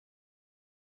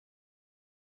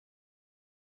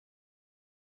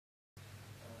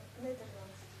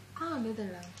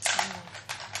Netherlands.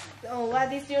 Oh,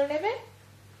 what is your level?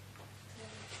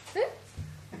 Huh?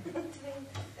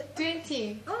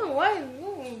 20. Oh, why?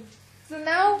 Oh. So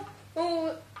now,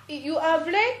 oh, you are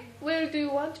black. Where do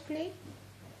you want to play?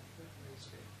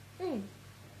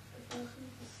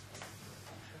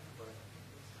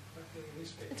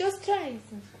 Just try.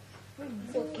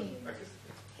 It's okay.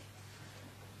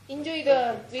 Enjoy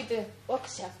with the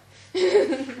workshop. Je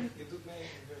doet mee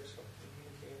in de workshop.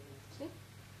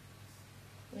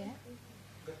 Yeah.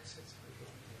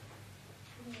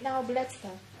 Now black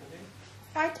stuff.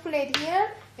 White plate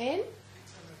here and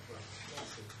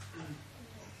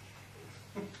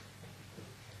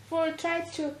for try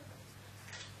to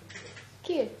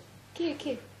kill.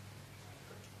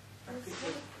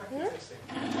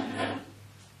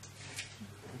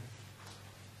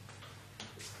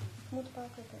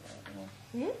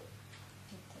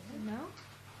 Now?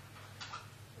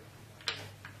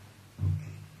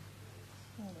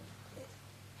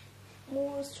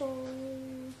 More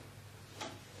strong.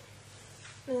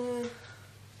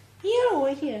 Here or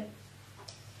here?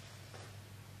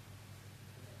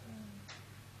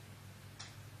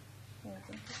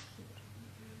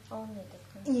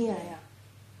 Yeah.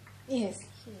 Yes.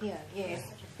 Yeah. Yes.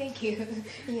 Thank you.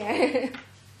 Yeah.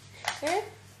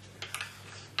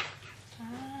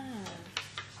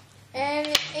 And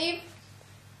if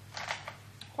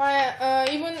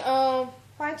even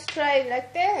white try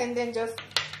like that, and then just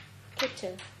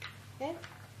capture, then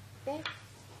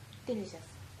delicious.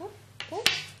 Okay.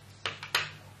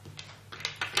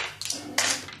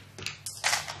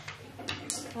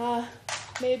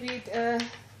 Maybe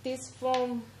this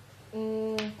form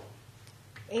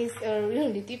is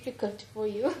really difficult for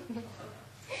you.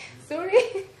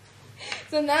 Sorry.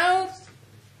 So now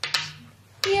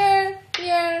here,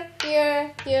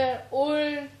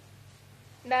 all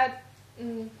not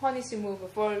punish move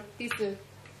for this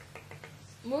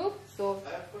move. So I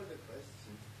have got a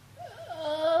question.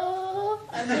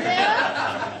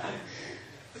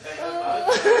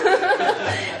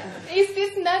 Is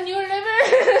this not your level?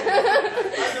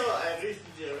 I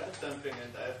recently read something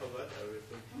and I forgot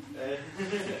everything.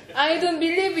 I don't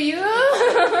believe you.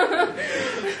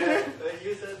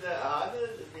 You said the Hane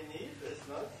beneath is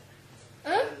not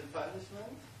the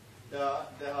punishment. The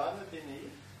Hane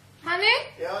beneath. Hane?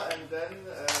 Yeah, and then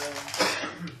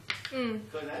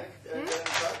connect and then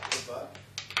cut the butt.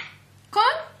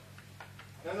 Con?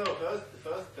 No,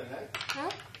 first connect.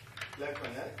 Like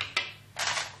connect.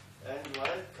 And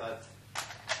white cut.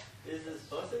 Is this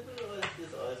possible or is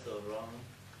this also wrong?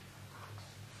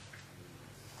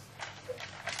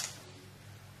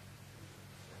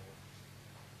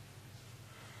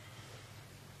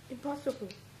 Impossible.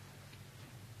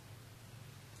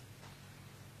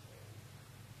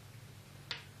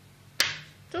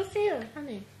 Just here,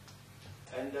 honey.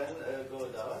 And then go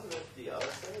down with the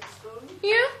outside stone?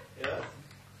 Here? Yes.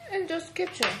 And just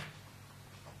capture.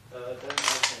 Then I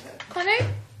connect. Connect?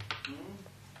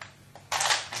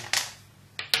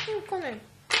 Connect.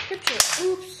 Capture.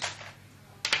 Oops.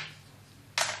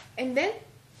 And then?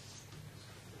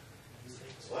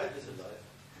 White is alive.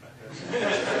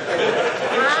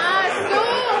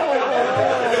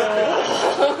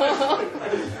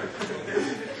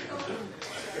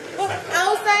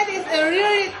 Outside is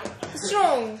really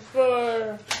strong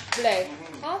for black.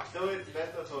 Huh? So it's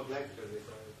better for black to be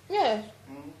white. Yeah.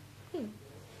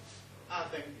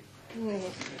 Thank you.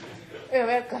 You're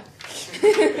welcome.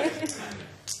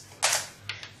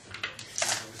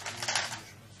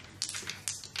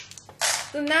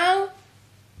 So now,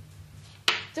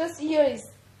 just here is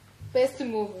best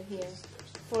move here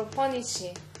for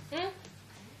punishing.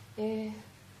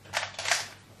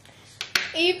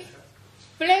 If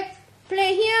black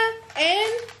play here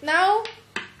and now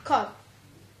cut.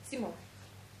 Simon.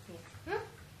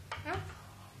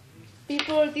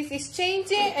 Before this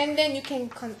exchange and then you can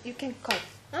cut.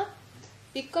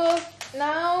 Because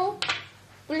now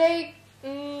black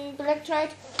try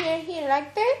to kill here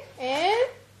like that and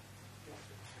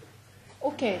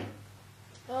okay.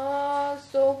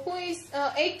 So who is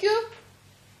AQ?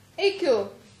 AQ.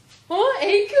 Oh,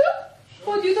 AQ?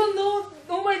 Oh, you don't know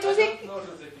normal Joseph?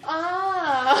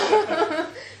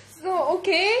 So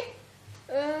okay.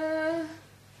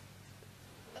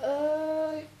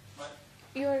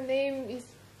 Your name is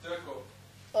Turko.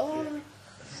 Oh.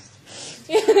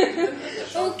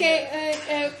 Okay.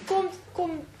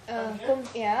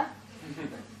 Yeah.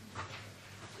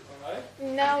 Alright.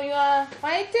 Now you are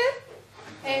white,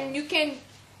 and you can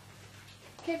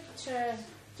capture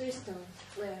Tristan.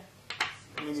 Where?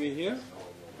 Maybe here?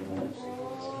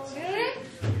 Really?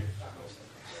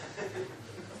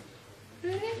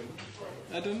 Really?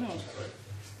 I don't know.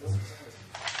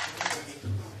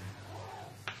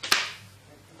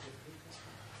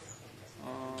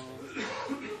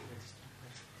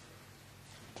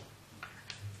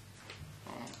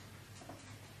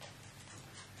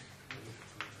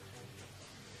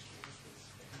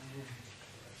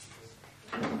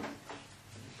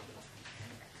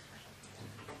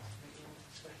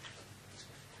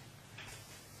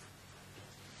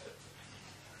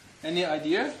 Any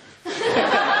idea?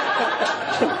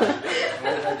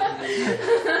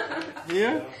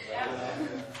 Here?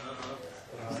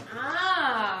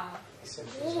 Ah.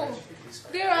 Oh,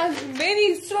 there are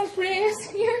many strong players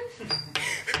here.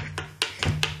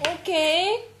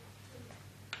 Okay.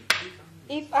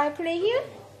 If I play here?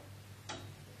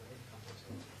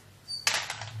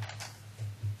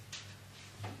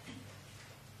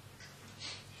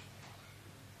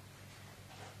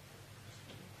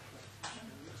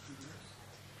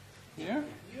 Here?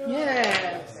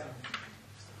 Yes.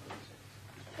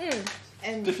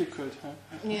 And Difficult, huh?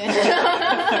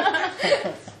 yeah.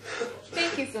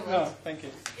 Thank you so much. No, thank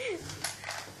you.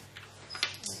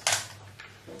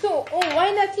 So, oh,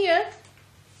 why not here?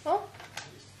 Huh?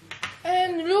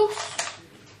 And looks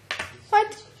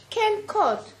white can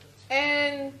cut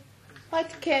and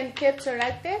white can capture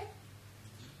like that.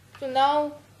 So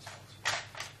now,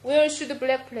 where should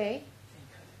black play?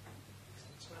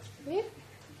 Here?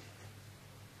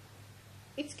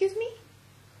 Excuse me?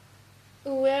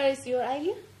 Where is your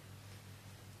idea?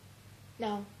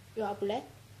 Now, you are black.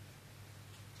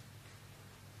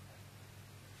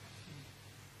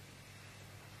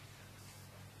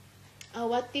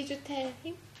 What did you tell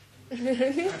him?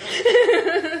 He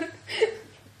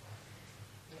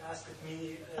asked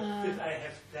me if I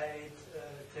have played,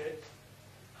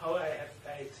 how I have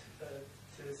played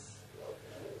this,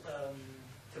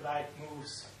 the white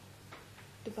moves.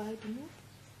 The white move?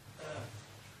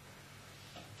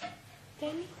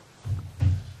 Tell me.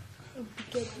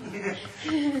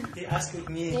 He asked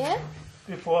me Yeah?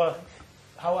 before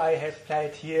how I have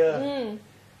played here,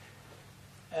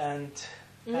 and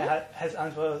I has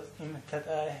answered him that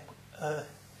I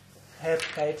have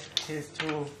played these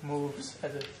two moves,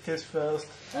 this first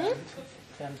and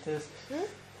then this,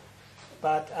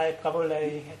 but I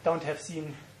probably don't have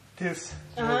seen this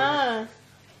move.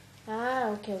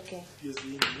 Okay, okay. Wir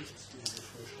sehen nichts, wenn du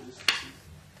verstößt.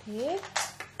 Okay.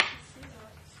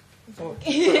 Oh,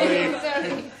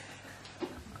 Sorry.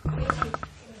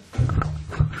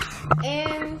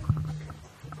 And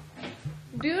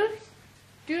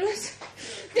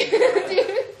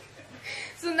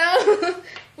so now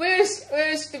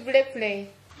where's the black play?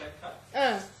 Black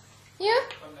cut? Yeah?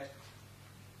 Connect.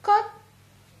 Cut?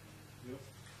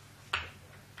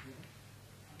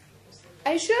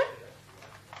 Are you sure?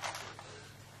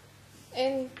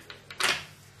 And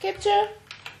capture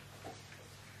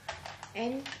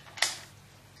and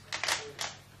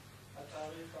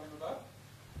Atari from above?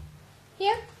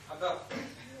 here? Above.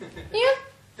 Here?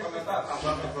 From above.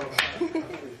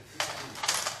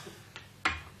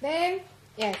 Then,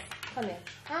 yes, connect.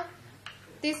 Huh?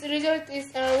 This result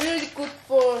is really good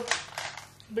for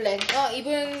black.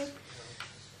 Even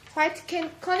white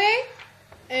can connect,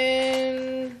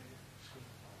 and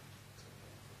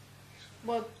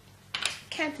but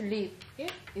can't live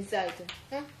inside.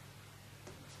 Huh?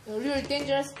 Really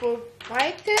dangerous for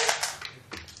white.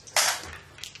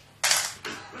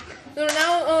 So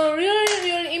now,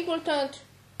 really important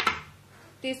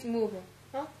this move.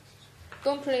 Huh?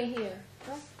 Don't play here.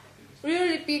 Huh?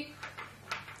 Really big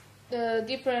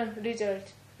different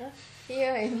result. Huh?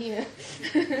 Here and here.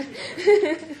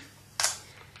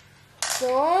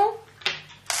 So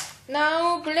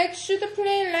now black should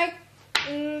play like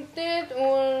that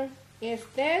or yes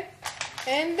that,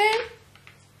 and then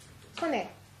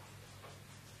connect.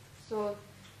 So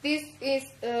this is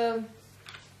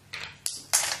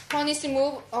punish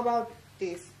move about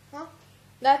this. Huh?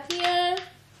 Not here,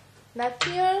 not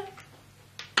here,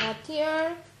 not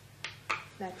here,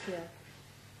 not here.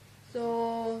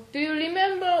 So do you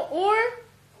remember all?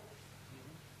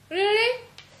 Really?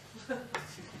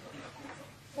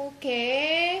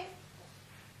 Okay.